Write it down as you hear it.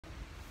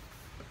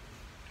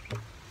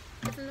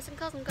If I'm missing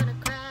calls, I'm gonna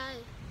cry.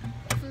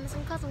 If I'm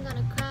missing calls, I'm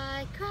gonna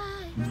cry,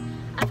 cry.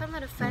 If I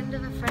met a friend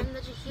of a friend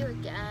that you hear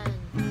again.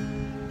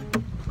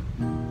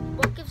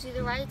 What gives you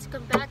the right to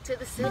come back to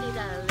the city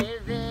that I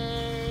live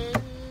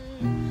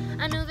in?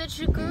 I know that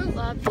you grew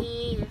up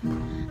here.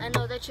 I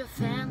know that your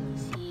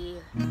family's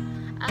here.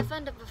 I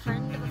found up a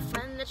friend of a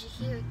friend that you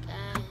hear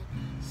again.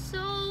 So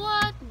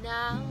what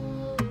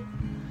now?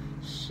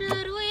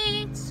 Should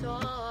we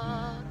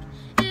talk?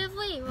 If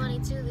we run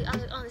into the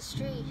other on the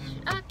street,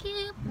 should I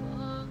keep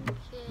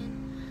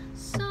walking?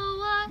 So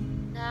what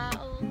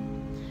now?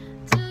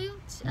 Do you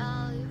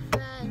tell your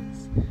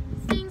friends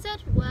things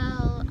that,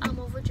 well, I'm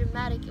over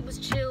dramatic, it was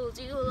chill?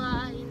 Do you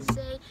lie and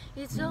say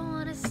you don't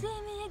wanna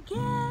see me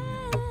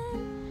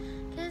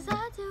again? Cause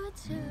I do it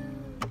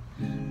too.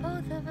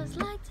 Both of us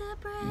like to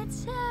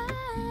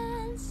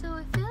pretend, so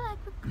we feel like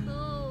we're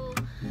cool.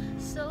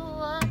 So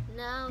what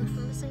now? If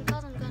I'm missing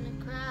calls, I'm gonna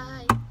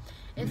cry.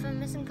 If I'm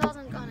missing calls,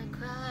 I'm gonna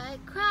cry,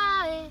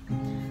 cry.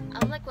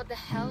 I'm like, what the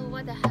hell?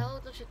 Why the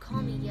hell don't you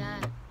call me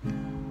yet?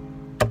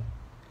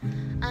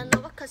 I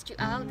know I cussed you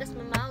out, that's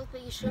my mouth,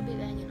 but you should be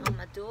banging on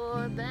my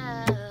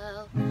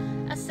doorbell.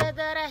 I said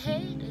that I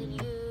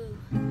hated you,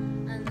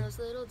 and those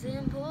little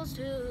dimples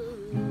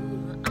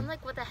too. I'm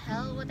like, what the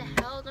hell? What the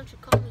hell don't you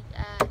call me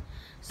yet?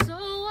 So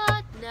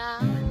what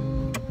now?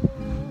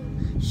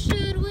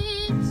 Should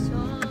we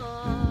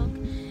talk?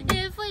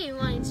 If we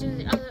run into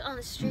the other on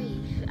the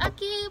street, I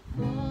keep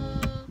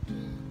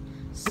walking.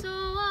 So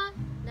what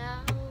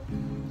now?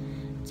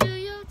 Do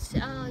you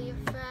tell your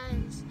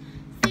friends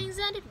things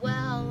ended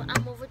well?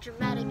 I'm over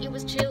dramatic, it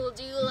was chill.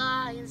 Do you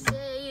lie and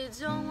say you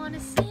don't wanna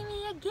see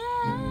me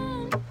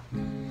again?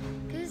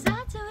 Cause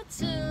I do it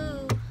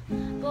too.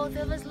 Both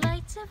of us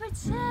like to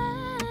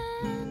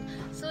pretend,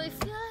 so we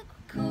feel like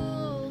we're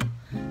cool.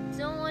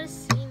 Don't wanna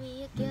see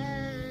me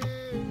again,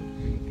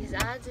 cause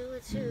I do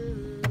it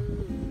too.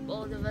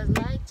 Both of us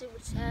like to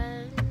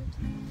pretend,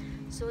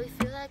 so we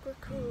feel like we're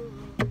cool.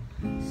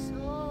 So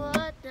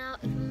what now?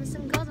 If I'm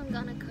missing calls, I'm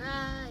gonna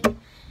cry.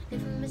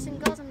 If I'm missing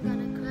calls, I'm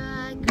gonna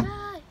cry, cry.